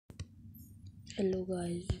Hello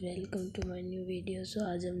guys, welcome to my new video. सो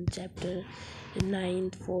आज हम chapter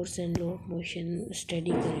 9th force and law of motion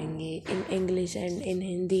study करेंगे in English and in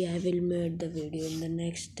Hindi. I will make the video in the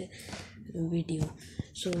next video.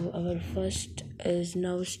 So our first is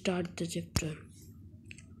now start the chapter.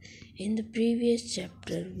 In the previous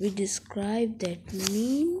chapter we described that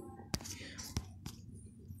mean.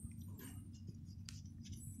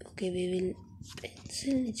 Okay, we will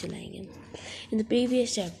pencil नहीं चलाएंगे. In the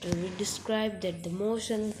previous chapter, we described that the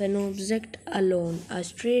motion of an object along a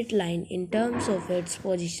straight line in terms of its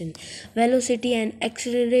position, velocity and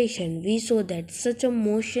acceleration. We saw that such a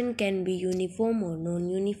motion can be uniform or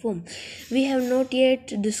non-uniform. We have not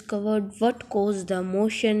yet discovered what caused the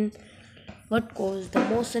motion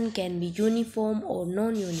can be uniform or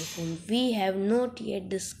non-uniform. We have not yet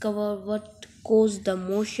discovered what caused the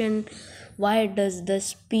motion. Why does the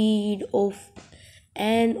speed of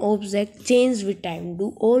an object change with time? Do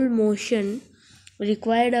all motion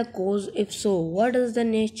require a cause? If so, what is the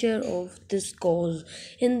nature of this cause?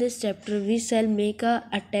 In this chapter, we shall make an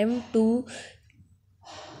attempt to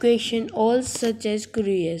question all such as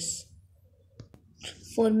curious.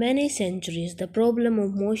 For many centuries, the problem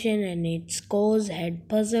of motion and its cause had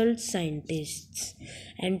puzzled scientists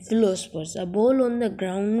and philosophers. A ball on the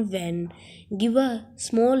ground, when give a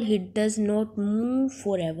small hit, does not move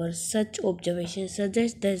forever. Such observations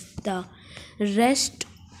suggest that the rest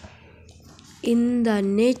in the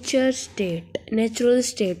natural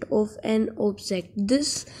state of an object.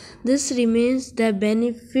 This remains the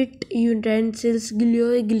benefit utensils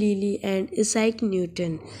Galileo Galilei and Isaac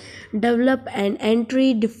Newton develop an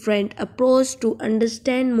entry different approach to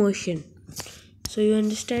understand motion. So you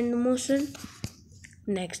understand the motion?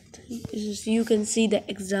 Next, you can see the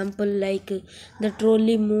example like the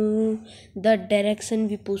trolley move, the direction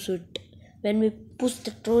we push it. When we push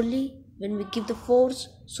the trolley, when we give the force,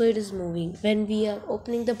 so it is moving. When we are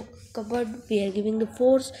opening the cupboard, we are giving the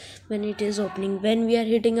force when it is opening. When we are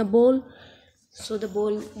hitting a ball, so the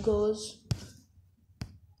ball goes.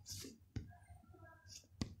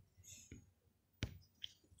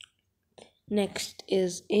 Next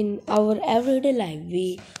is in our everyday life,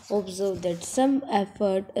 we observe that some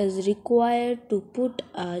effort is required to put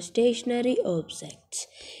a stationary object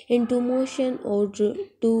into motion or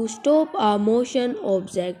to stop a motion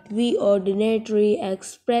object. We ordinarily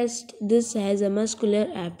express this as a muscular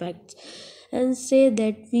effect and say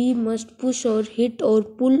that we must push or hit or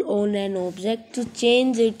pull on an object to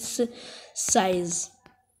change its size.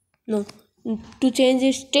 No, to change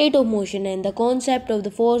its state of motion, and the concept of the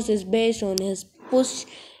force is based on his push,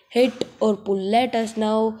 hit or pull. Let us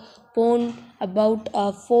now ponder about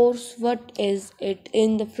a force. What is it?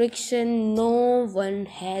 In the friction, no one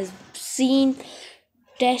has seen,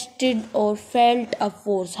 tested or felt a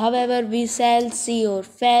force. However, we shall see or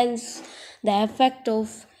feel the effect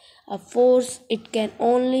of a force. It can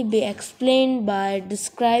only be explained by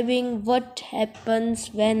describing what happens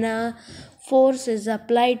when a force is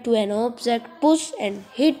applied to an object. Push and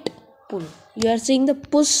hit, pull. You are seeing the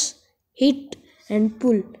push, hit and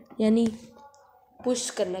pull. Yani push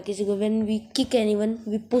करना किसी को. When we kick anyone,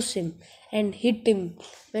 we push him and hit him.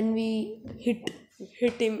 When we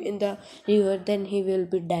hit him in the river, then he will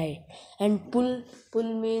be die. And pull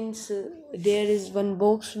means there is one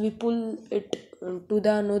box, we pull it to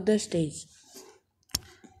the another stage.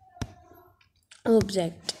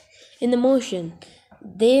 Object in the motion,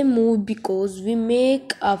 they move because we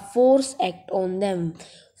make a force act on them.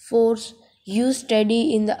 Force you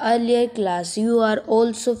study in the earlier class. You are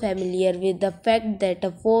also familiar with the fact that a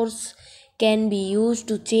force can be used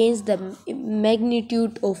to change the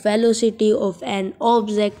magnitude or velocity of an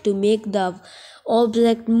object, to make the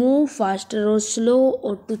object move faster or slow,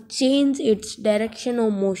 or to change its direction or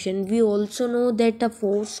motion. We also know that a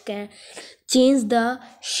force can change the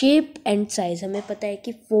shape and size. हमें पता है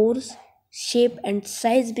कि force shape and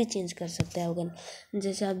size भी change कर सकता है organ.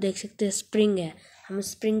 जैसे आप देख सकते हैं स्प्रिंग है, हम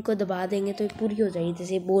स्प्रिंग को दबा देंगे तो ये पूरी हो जाएगी.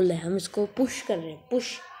 जैसे बोल रहे हैं हम इसको पुश कर रहे हैं,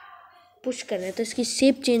 पुश कर रहे हैं, तो इसकी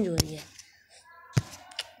शेप चेंज हो रही है.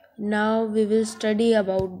 Now we will study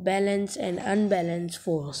about balance and unbalance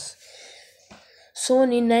force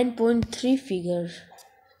shown in 9.3 figure.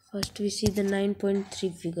 First we see the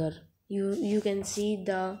 9.3 figure. You can see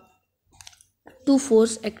the two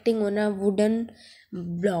force acting on a wooden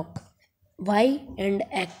block, y and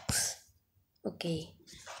x. Okay,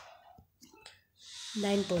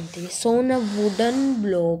 9.3 shown a wooden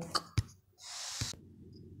block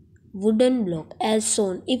as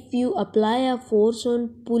shown. If you apply a force on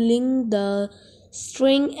pulling the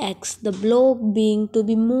string x, the block being to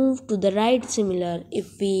be moved to the right. Similar, if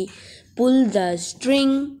we pull the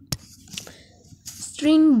string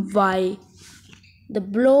y, the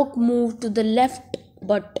block move to the left,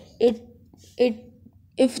 but it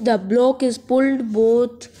if the block is pulled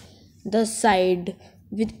both the side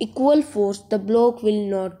with equal force, the block will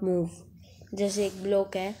not move. जैसे एक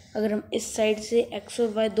block है, अगर हम इस side से x और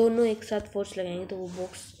Y दोनों एक साथ फोर्स लगाएंगे तो वो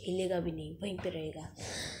बॉक्स हिलेगा भी नहीं, वहीं पे रहेगा.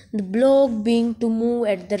 The block being to move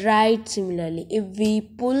at the right. Similarly if we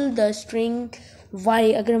pull the string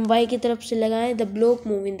Y, अगर हम वाई की तरफ से लगाएं, the block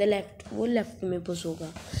move in the left, वो लेफ्ट में पुश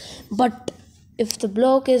होगा. But if the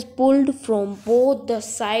block is pulled from both the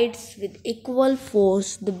sides with equal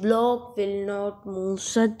force, the block will not move.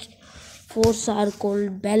 Such force are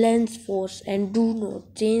called balance force and do not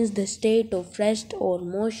change the state of rest or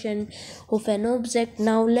motion of an object.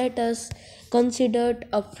 Now let us consider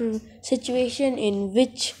a situation in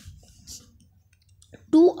which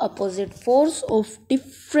two opposite force of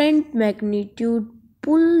different magnitude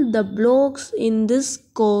pull the blocks. In this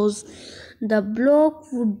case, the block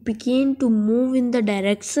would begin to move in the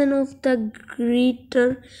direction of the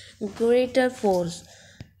greater force.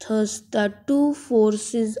 Thus, the two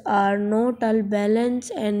forces are not all balanced,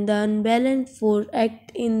 and the unbalanced force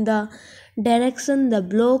act in the direction the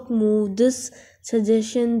block moves. This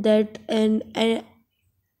suggestion that an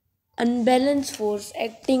unbalanced force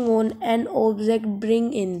acting on an object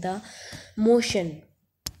bring in the motion.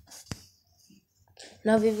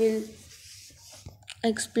 Now we will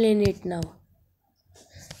explain it now.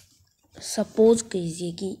 Suppose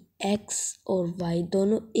कीजिए कि x और y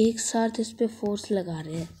दोनों एक साथ इस पे force लगा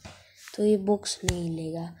रहे हैं तो ये बॉक्स नहीं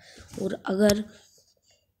हिलेगा, और अगर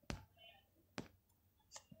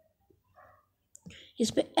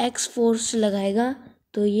इस पे x फोर्स लगाएगा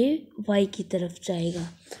तो ये y की तरफ जाएगा,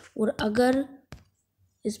 और अगर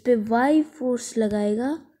इस पे y फोर्स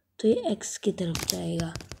लगाएगा तो ये x की तरफ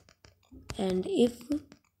जाएगा. And if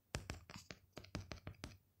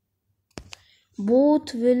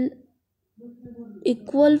both will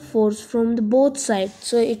equal force from the both sides,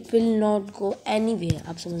 so it will not go anywhere.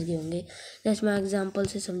 आप समझ गए होंगे. जैसे मैं एग्जांपल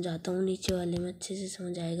से समझाता हूँ, नीचे वाले में अच्छे से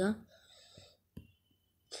समझ आएगा.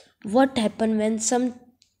 What happen when some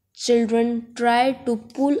children try to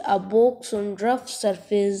pull a box on rough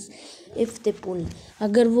surface? If they pull,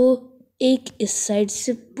 अगर वो एक इस साइड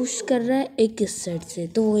से पुश कर रहा है, एक इस साइड से,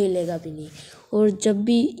 तो वो हिलेगा भी नहीं. और जब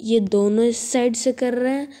भी ये दोनों इस साइड से कर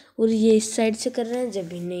रहे हैं और ये इस साइड से कर रहे हैं, जब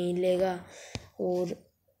भी नहीं हिलेगा. और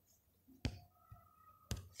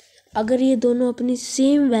अगर ये दोनों अपनी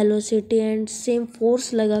same velocity and same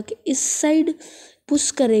force लगा के इस साइड पुश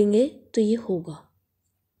करेंगे तो ये होगा.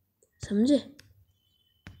 समझे?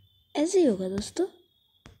 ऐसे ही होगा दोस्तों.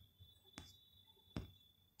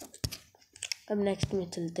 अब नेक्स्ट में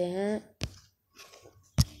चलते हैं.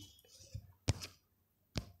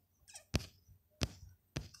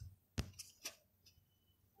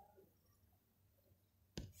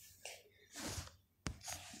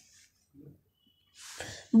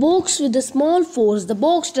 Box with a small force. The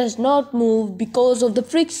box does not move because of the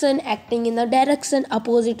friction acting in a direction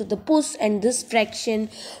opposite to the push, and this friction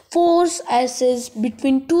force acts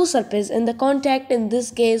between two surfaces, and the contact in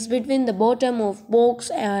this case between the bottom of box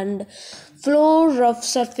and floor rough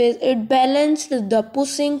surface, it balanced the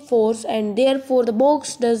pushing force, and therefore the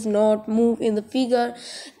box does not move. In the figure,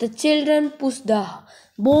 the children push the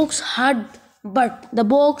box hard, but the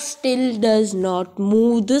box still does not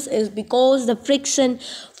move. This is because the friction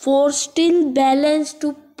force still balanced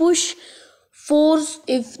to push force.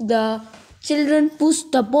 If the children push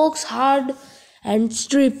the box hard and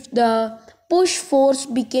stiff, the push force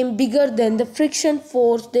became bigger than the friction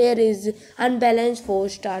force. There is unbalanced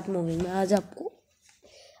force start moving. मैं आज आपको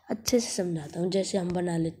अच्छे से समझाता हूँ. जैसे हम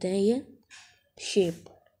बना लेते हैं ये शेप,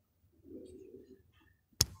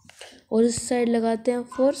 और इस साइड लगाते हैं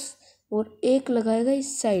फोर्स, और एक लगाएगा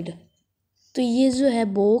इस साइड, तो ये जो है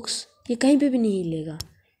बॉक्स, ये कहीं पे भी नहीं हिलेगा.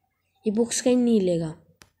 ये बॉक्स कहीं नहीं हिलेगा.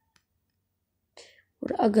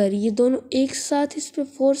 और अगर ये दोनों एक साथ इस पे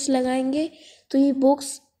फोर्स लगाएंगे तो ये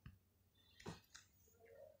बॉक्स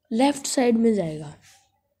लेफ्ट साइड में जाएगा.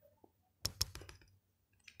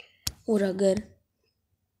 और अगर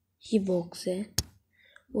ये बॉक्स है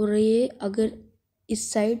और ये अगर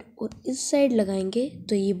इस साइड और इस साइड लगाएंगे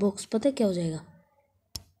तो ये बॉक्स पता क्या हो जाएगा?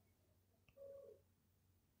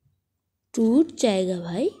 टूट जाएगा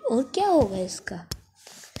भाई. और क्या होगा इसका?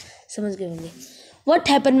 समझ गए होंगे. What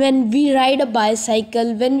happened when we ride a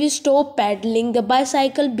bicycle? When we stop pedaling, the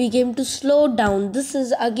bicycle began to slow down. This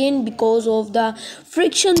is again because of the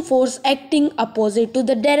friction force acting opposite to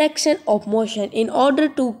the direction of motion. In order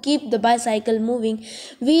to keep the bicycle moving,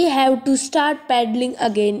 we have to start pedaling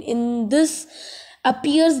again. In this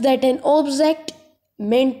appears that an object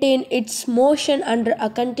maintain its motion under a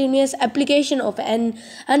continuous application of an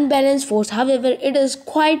unbalanced force. However, it is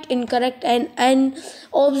quite incorrect and an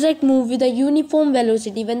object move with a uniform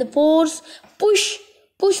velocity when the push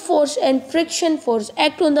force and friction force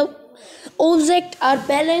act on the object are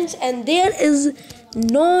balanced and there is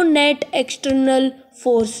no net external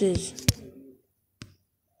force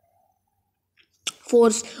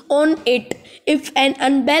on it. If an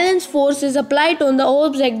unbalanced force is applied on the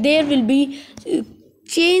object, there will be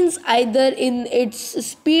change either in its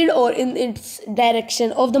speed or in its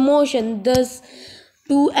direction of the motion. Thus,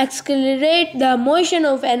 to accelerate the motion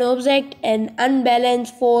of an object, an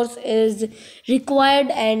unbalanced force is required,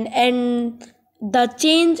 and the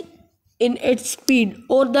change in its speed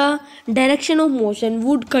or the direction of motion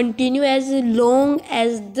would continue as long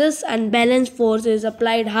as this unbalanced force is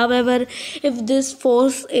applied. However, if this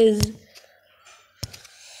force is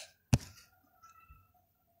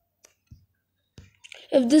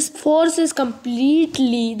if this force is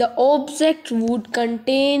completely, the object would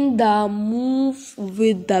contain the move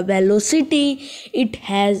with the velocity it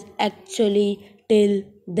has actually till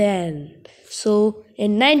then. So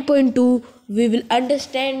in 9.2 we will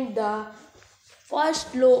understand the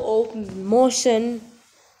first law of motion.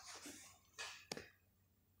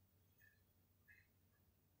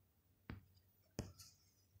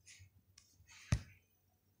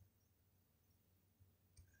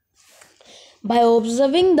 By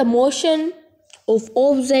observing the motion of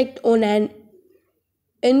object on an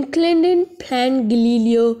inclined plane,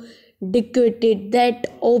 Galileo declared that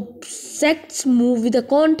objects move with a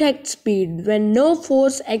contact speed when no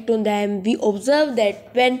force acts on them. We observe that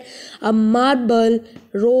when a marble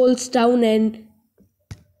rolls down and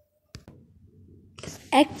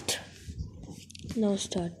act now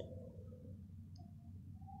start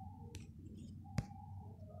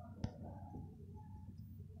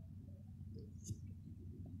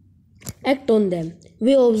act on them.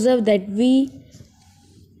 We observe that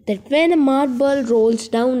when a marble rolls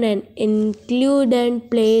down an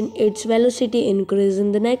inclined plane, its velocity increases.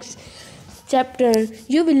 In the next chapter,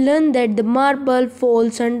 you will learn that the marble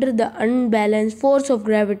falls under the unbalanced force of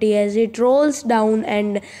gravity as it rolls down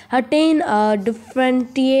and attains a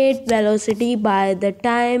differentiate velocity. By the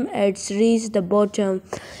time it's reached the bottom,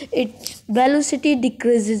 its velocity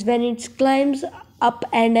decreases when it climbs up,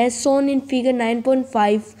 and as shown in figure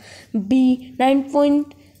 9.5b,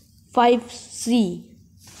 9.5c.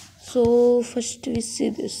 So first we see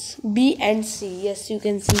this B and C. Yes, you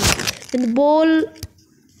can see when the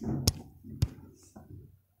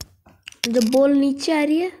ball नीचे आ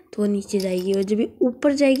रही है तो नीचे जाएगी और जब ये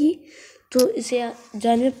ऊपर जाएगी तो इसे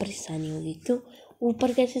जाने में परेशानी होगी। क्यों?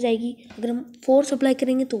 ऊपर कैसे जाएगी? अगर हम फोर्स अप्लाई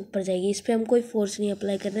करेंगे तो ऊपर जाएगी। इस पर हम कोई फोर्स नहीं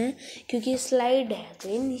अप्लाई कर रहे हैं क्योंकि ये स्लाइड है तो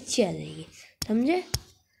ये नीचे आ जाएगी। समझे?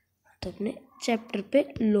 तो अपने चैप्टर पे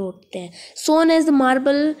लौटते हैं। Soon as the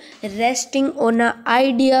marble resting on a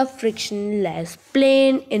idea frictionless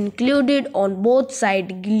plane included on both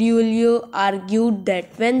side, Galileo argued that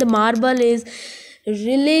when the marble is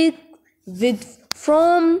released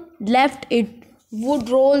from left, it would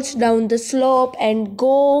rolls down the slope and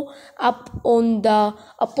go up on the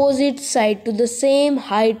opposite side to the same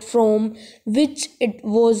height from which it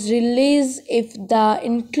was released. If the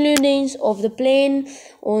inclinations of the plane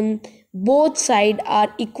on both sides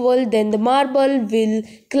are equal, then the marble will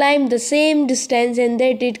climb the same distance and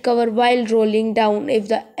that it cover while rolling down. If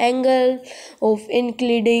the angle of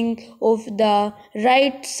inclining of the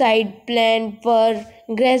right side plane were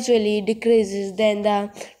gradually decreases, then the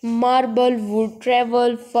marble would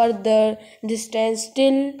travel further distance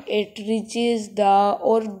till it reaches the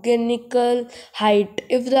organical height.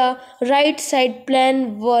 If the right side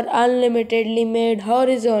plane were unlimitedly made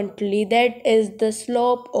horizontally, that is the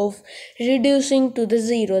slope of reducing to the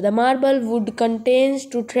zero, the marble would continue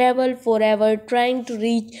to travel forever trying to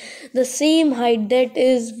reach the same height that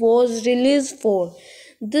is was released for.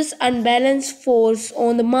 This unbalanced force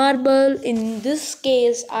on the marble in this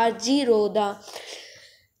case are zero.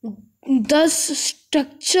 Thus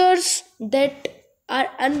structures that are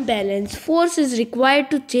unbalanced force is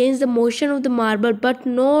required to change the motion of the marble, but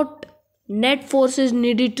not net force is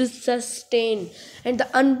needed to sustain and the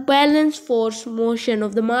unbalanced force motion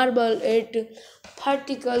of the marble. At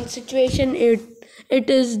particular situation, it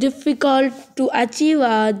is difficult to achieve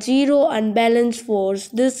a zero unbalanced force.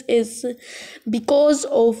 This is because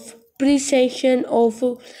of precession of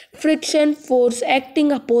friction force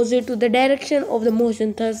acting opposite to the direction of the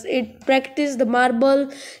motion. Thus, it practice the marble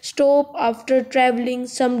stop after traveling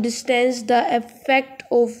some distance. The effect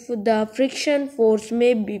of the friction force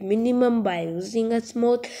may be minimum by using a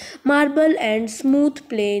smooth marble and smooth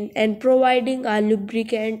plane and providing a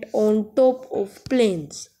lubricant on top of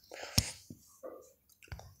planes.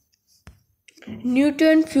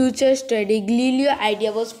 Newton's future study Galileo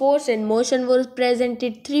idea was force and motion was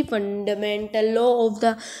presented three fundamental laws of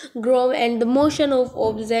the ground and the motion of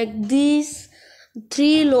object. These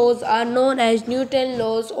three laws are known as Newton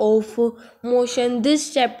laws of motion.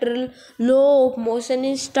 This chapter law of motion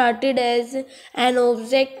is started as an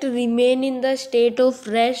object remain in the state of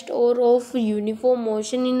rest or of uniform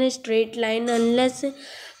motion in a straight line unless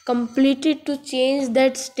completed to change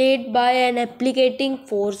that state by an applicating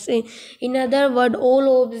force. In other words,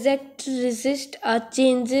 all objects resist a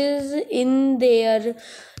changes in their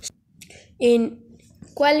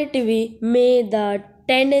inequality. May the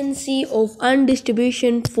tendency of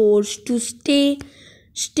undistribution force to stay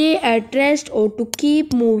at rest or to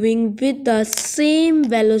keep moving with the same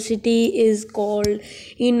velocity is called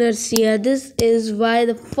inertia. This is why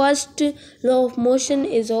the first law of motion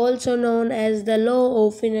is also known as the law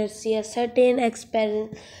of inertia. Certain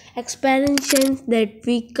expansions that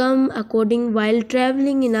we come according while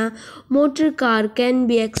traveling in a motor car can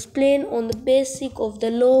be explained on the basis of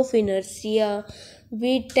the law of inertia.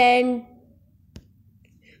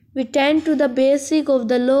 We tend to the basic of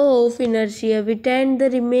the law of inertia. We tend to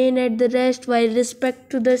remain at the rest while respect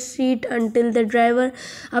to the seat until the driver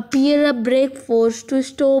appear a brake force to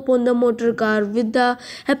stop on the motor car. With the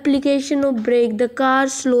application of brake, the car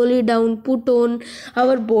slowly down put on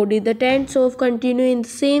our body. The tends of continue in the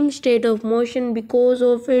same state of motion because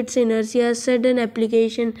of its inertia. Sudden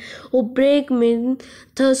application of brake may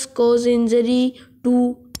thus cause injury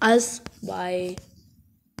to us by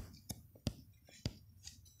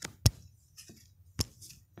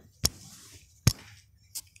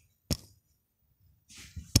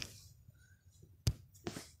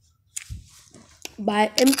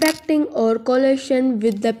impacting or collision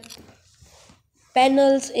with the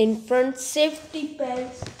panels in front. Safety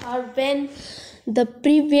belts are when the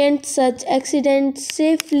prevent such accidents.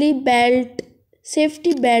 Safety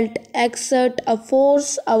belt exert a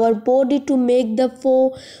force our body to make the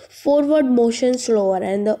forward motion slower,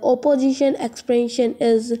 and the opposition expansion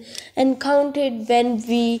is encountered when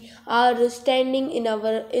we are standing in a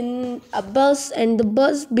bus and the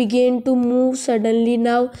bus begin to move suddenly.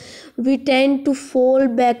 Now we tend to fall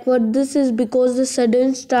backward. This is because the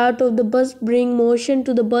sudden start of the bus bring motion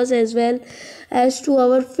to the bus as well as to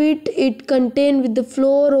our feet. It contained with the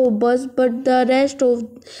floor of bus, but the rest of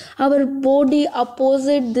our body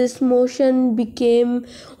opposite this motion became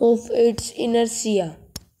of its inertia.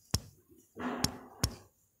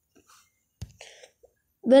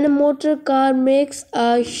 When a motor car makes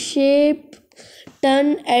a sharp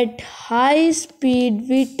turn at high speed,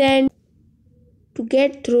 we tend to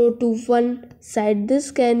get through to one side.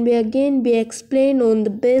 This can again be explained on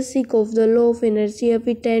the basis of the law of inertia.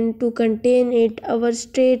 We tend to contain it our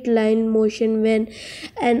straight line motion when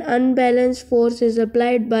an unbalanced force is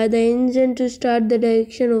applied by the engine to start the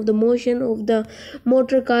direction of the motion of the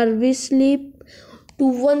motor car. We slip to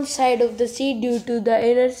one side of the seat due to the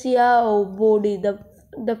inertia of body.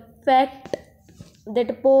 The fact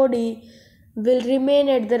that body will remain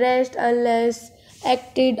at the rest unless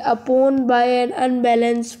acted upon by an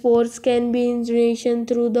unbalanced force can be insinuated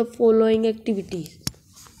through the following activities.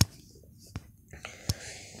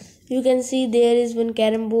 You can see there is one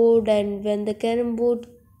carom board, and when the carom board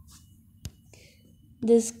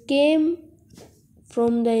this came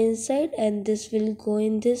from the inside, and this will go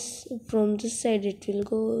in this, from this side it will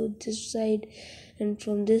go this side, and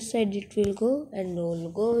from this side it will go, and all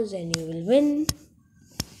goes, and you will win.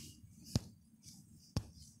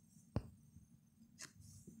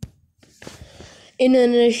 In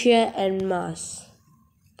inertia and mass,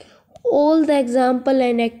 all the example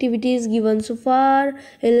and activities given so far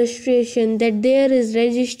illustration that there is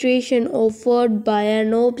registration offered by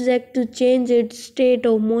an object to change its state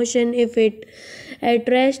of motion if it at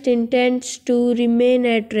rest intends to remain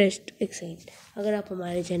at rest. Excellent. अगर आप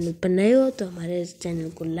हमारे channel पर नए हो तो हमारे channel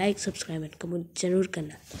को like subscribe and comment जरूर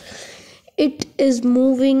करना. It is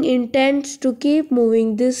moving intends to keep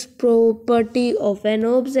moving. This property of an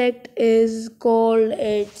object is called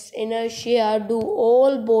its inertia. Do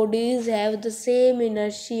all bodies have the same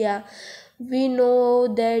inertia? We know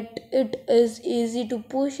that it is easy to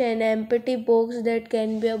push an empty box that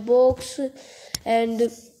can be a box and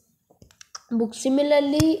book.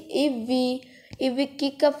 Similarly, if we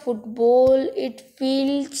kick a football, it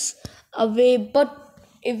feels away, but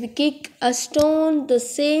if we kick a stone the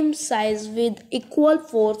same size with equal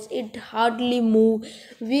force, it hardly move.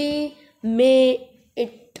 We may,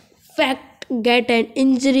 in fact, get an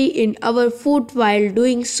injury in our foot while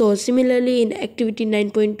doing so. Similarly, in activity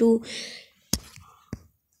 9.2,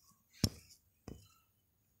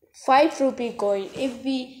 5 rupee coin. If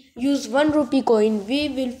we use 1 rupee coin, we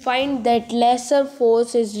will find that lesser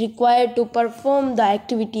force is required to perform the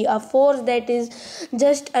activity. A force that is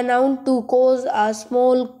just enough to cause a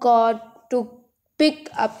small car to pick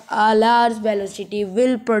up a large velocity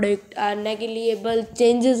will produce a negligible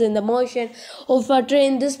changes in the motion of a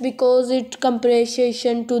train. This because its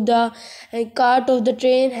compression to the cart of the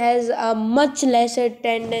train has a much lesser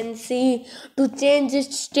tendency to change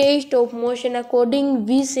its state of motion. According,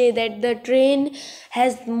 we say that the train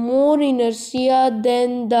has more inertia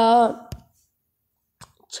than the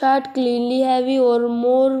chart cleanly heavy or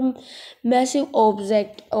more massive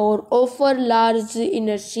object or offer large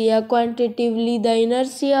inertia. Quantitatively, the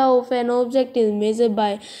inertia of an object is measured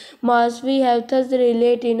by mass. We have thus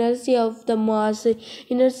relate inertia of the mass.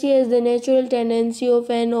 Inertia is the natural tendency of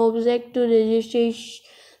an object to resist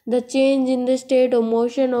the change in the state of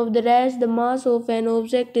motion of the rest. The mass of an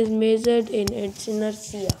object is measured in its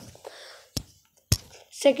inertia.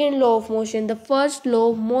 Second law of motion. The first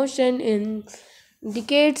law of motion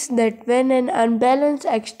indicates that when an unbalanced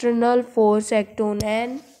external force acts on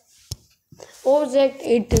an object,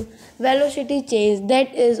 its velocity changes.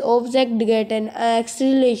 That is, object get an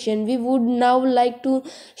acceleration. We would now like to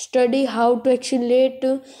study how to accelerate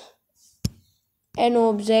an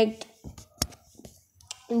object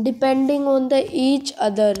depending on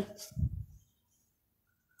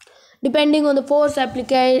the force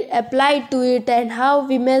applied to it and how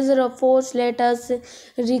we measure a force. Let us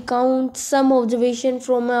recount some observation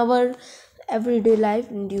from our everyday life.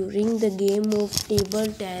 During the game of table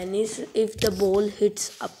tennis, if the ball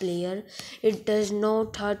hits a player, it does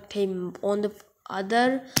not hurt him. On the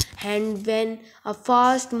other hand, when a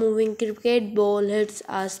fast moving cricket ball hits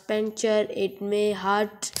a spincher, it may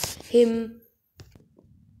hurt him.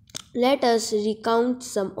 Let us recount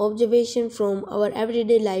some observation from our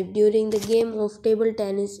everyday life. During the game of table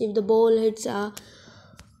tennis, if the ball hits a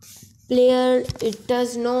player, it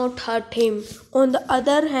does not hurt him. On the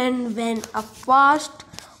other hand, when a fast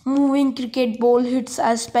moving cricket ball hits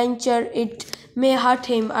a spincher, it may hurt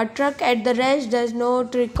him. A truck at the rest does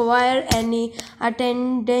not require any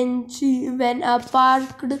attendance when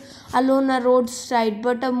parked along a roadside,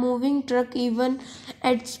 but a moving truck, even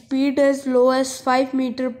at speed as low as 5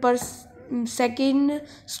 meters per second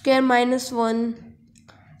square minus 1,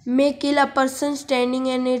 may kill a person standing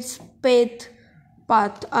in its path.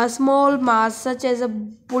 A small mass such as a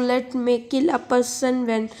bullet may kill a person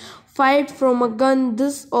when fired from a gun.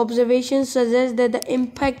 This observation suggests that the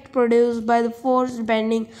impact produced by the force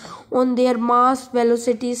depending on their mass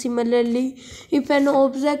velocity. Similarly, if an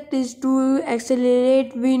object is to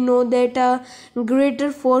accelerate, we know that a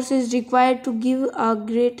greater force is required to give a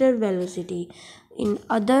greater velocity. In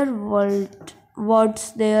other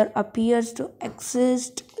words, there appears to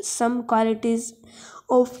exist some qualities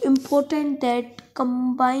of importance that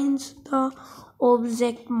combines the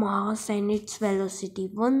object mass and its velocity.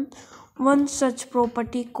 One such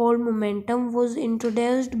property called momentum was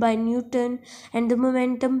introduced by Newton, and the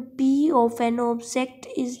momentum p of an object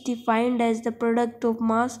is defined as the product of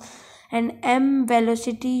mass and m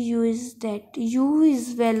velocity. U is that. U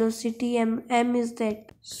is velocity, m is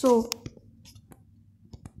that. So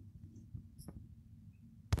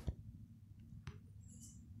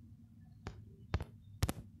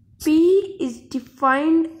P is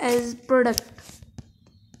defined as product.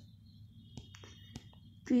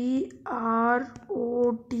 Product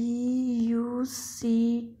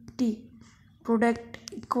product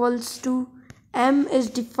equals to M is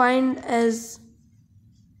defined as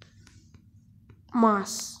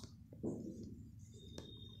mass.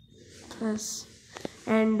 Yes.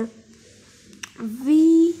 And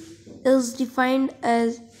V is defined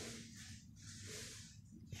as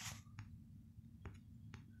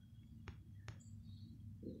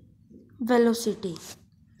velocity.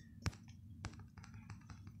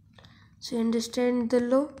 So you understand the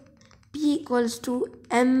law? P equals to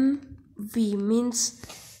mv means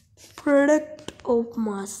product of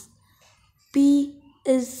mass. P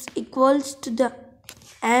is equals to the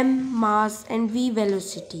m mass and v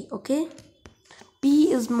velocity. Okay.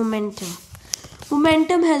 P is momentum.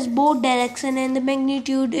 Momentum has both direction and the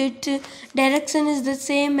magnitude. Its direction is the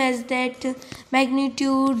same as that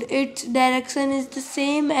magnitude. Its direction is the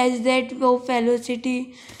same as that of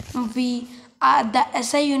velocity v. The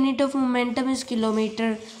SI unit of momentum is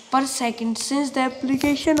kilometer per second. Since the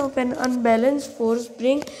application of an unbalanced force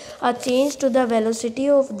brings a change to the velocity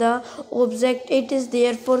of the object, it is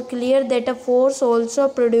therefore clear that a force also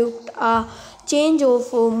produced a change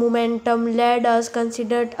of momentum. Let us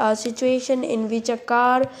consider a situation in which a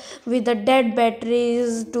car with a dead battery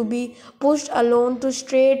is to be pushed along to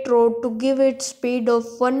straight road to give it speed of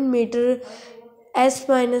 1 meter s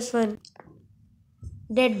minus 1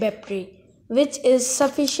 dead battery, which is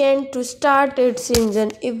sufficient to start its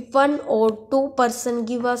engine. If one or two persons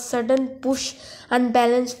give a sudden push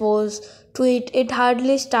unbalanced force to it, it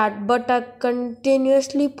hardly starts, but a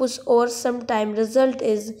continuously push over some time result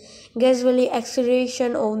is gradually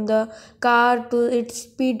acceleration on the car to its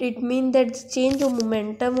speed. It means that the change of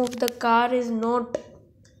momentum of the car is not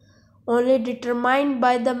only determined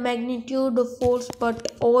by the magnitude of force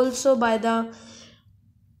but also by the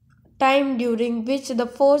time during which the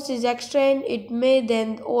force is extended. It may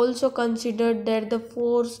then also consider that the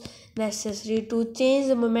force necessary to change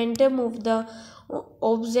the momentum of the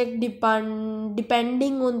object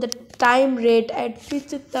depending on the time rate at which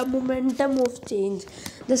the momentum of change.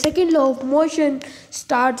 The second law of motion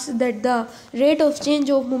starts that the rate of change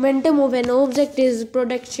of momentum of an object is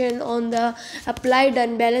production on the applied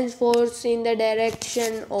unbalanced force in the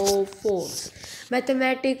direction of force.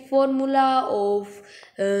 Mathematic formula of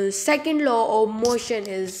second law of motion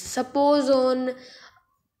is: suppose on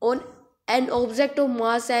an object of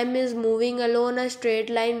mass m is moving along a straight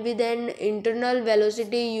line with an internal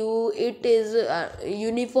velocity u. It is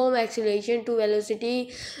uniform acceleration to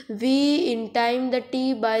velocity v in time the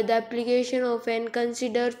t by the application of an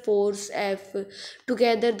considered force f.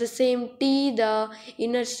 Together the same t, the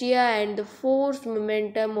inertia and the force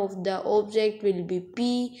momentum of the object will be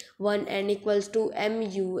p1 and equals to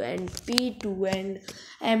mu and p2 and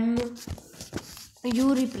m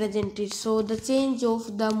you represent it. So the change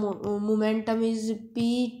of the momentum is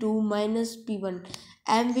p2 minus p1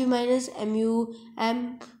 mv minus mu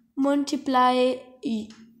m multiply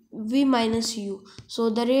v minus u.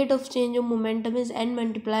 So the rate of change of momentum is n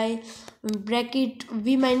multiply bracket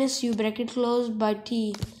v minus u bracket close by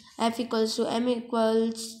t f equals to m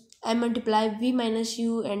multiply v minus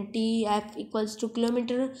u and t f equals to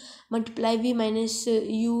kilometer multiply v minus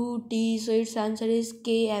u t. So its answer is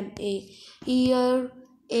kma. Here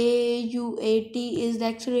AUAT is the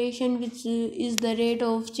acceleration, which is the rate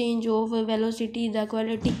of change of velocity. The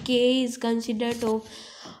quantity K is considered of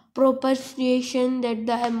propagation, that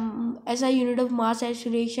the SI unit of mass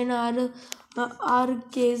acceleration are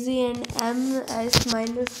kg and m as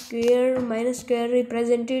minus square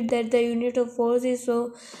represented that the unit of force is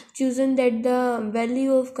so chosen that the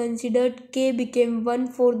value of considered k became 1.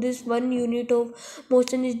 For this, 1 unit of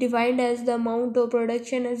motion is defined as the amount of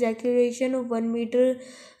production as acceleration of 1 meter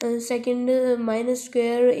second minus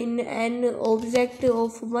square in an object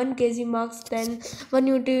of 1 kg marks. Then 1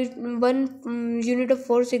 unit of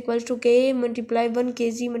force equals to k multiply 1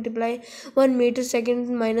 kg multiply 1 meter second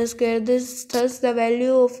minus square. Thus the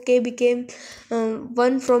value of k became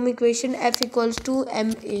 1 from equation f equals to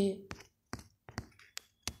ma.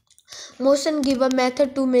 Motion give a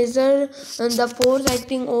method to measure the force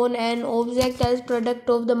acting on an object as product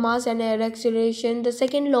of the mass and air acceleration. The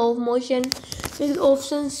second law of motion is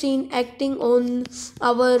often seen acting on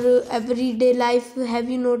our everyday life.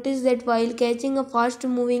 Have you noticed that while catching a fast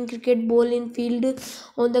moving cricket ball in field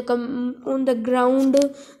on the ground,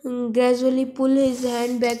 gradually pull his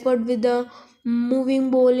hand backward with the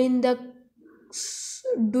moving ball in the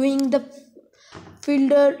doing the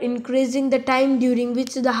fielder increasing the time during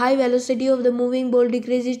which the high velocity of the moving ball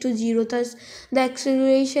decreases to zero. Thus the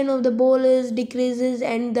acceleration of the ball is decreases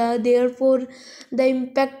and therefore the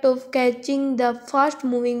impact of catching the fast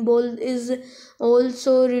moving ball is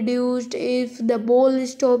also reduced. If the ball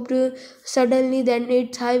is stopped suddenly, then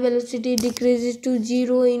its high velocity decreases to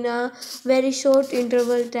zero in a very short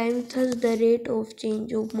interval time. Thus the rate of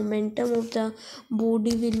change of momentum of the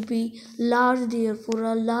body will be large. Therefore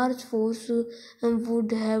a large force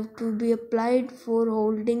would have to be applied for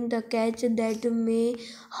holding the catch that may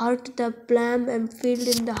hurt the palm and field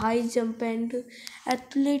in the high jump and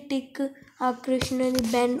athletic occasionally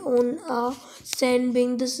bend on a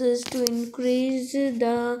sandbag. This is to increase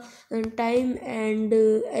the time and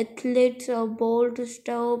athletes are able to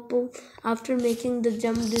stop after making the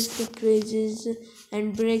jump. This decreases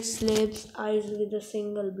and breaks slaves eyes with a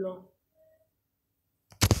single blow.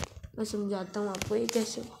 मैं समझाता हूँ आपको ये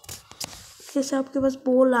कैसे हुआ। जैसे आपके पास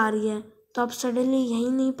ball आ रही है तो आप सडनली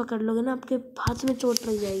यहीं नहीं पकड़ लोगे ना, आपके हाथ में चोट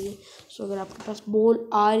लग जाएगी। सो अगर आपके पास बॉल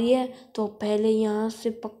आ रही है तो पहले यहाँ से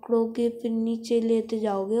पकड़ोगे, फिर नीचे लेते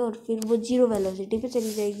जाओगे और फिर वो 0 वेलोसिटी पे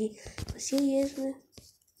चली जाएगी। बस यही है इसमें।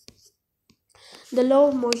 The law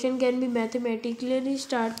of motion can be mathematically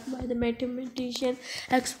started by the mathematician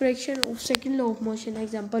expression of second law of motion.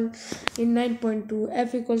 Example in 9.2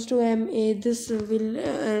 F equals to ma. This will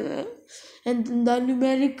and the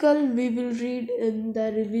numerical we will read in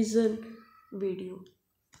the revision video.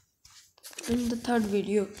 In the third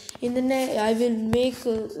video, in the I will make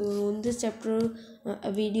on this chapter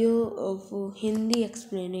a video of Hindi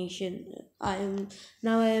explanation. I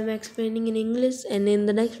am explaining in English, and in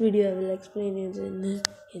the next video I will explain it in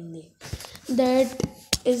Hindi. That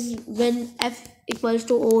is when F equals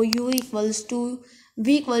to O, U equals to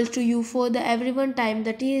V equals to U for the every time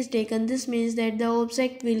that T is taken. This means that the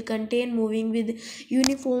object will contain moving with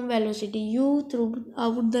uniform velocity U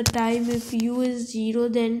throughout the time. If U is 0,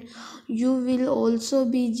 then U will also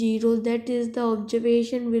be 0. That is, the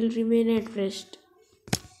observation will remain at rest.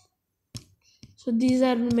 So these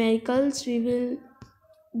are numericals we will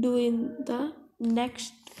do in the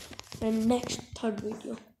next third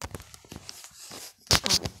video.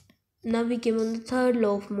 Now we came on the third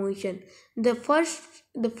law of motion. The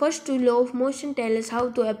first two law of motion tell us how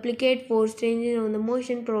to apply force changes on the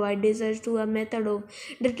motion, provide us to a method of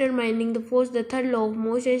determining the force. The third law of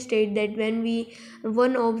motion states that when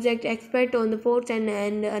one object acts on the force and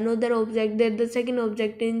another object, that the second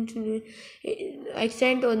object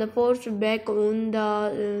extend on the force back on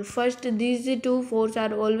the first. These two forces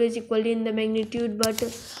are always equal in the magnitude but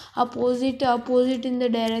opposite in the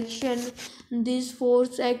direction. These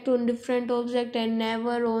forces act on different objects and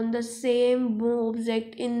never on the same object.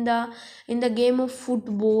 In the game of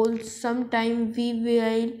football, sometime we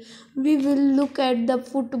will look at the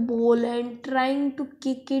football and trying to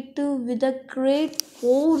kick it with a great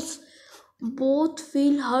force. Both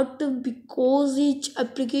feel hurt because each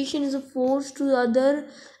application is a force to the other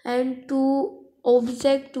and to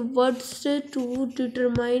object what's to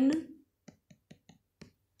determine.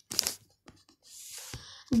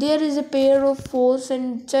 There is a pair of force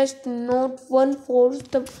and just not one force.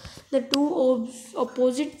 The two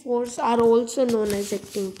opposite forces are also known as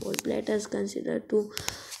acting force. Let us consider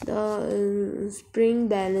the spring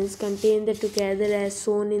balance contained together as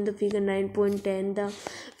shown in the figure 9.10. The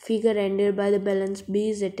figure ended by the balance B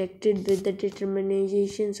is detected with the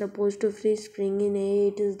determination supposed to free spring in A.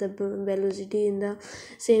 It is the velocity in the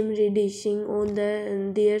same reducing on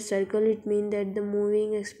their circle. It means that the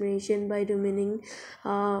moving expansion by remaining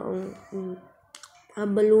a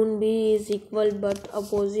balloon B is equal but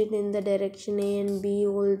opposite in the direction A and B.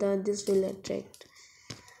 All this will attract.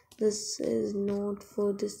 This is not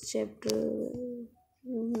for this chapter.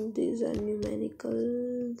 These are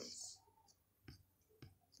numericals.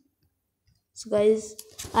 So guys,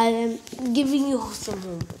 I am giving you some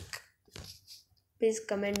homework. Please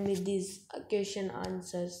comment me these question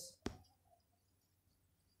answers.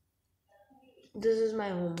 This is my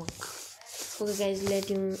homework. Okay guys,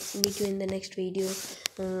 meet you in the next video.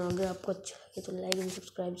 अगर आपको अच्छा लगे तो like and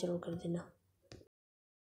subscribe जरूर कर देना.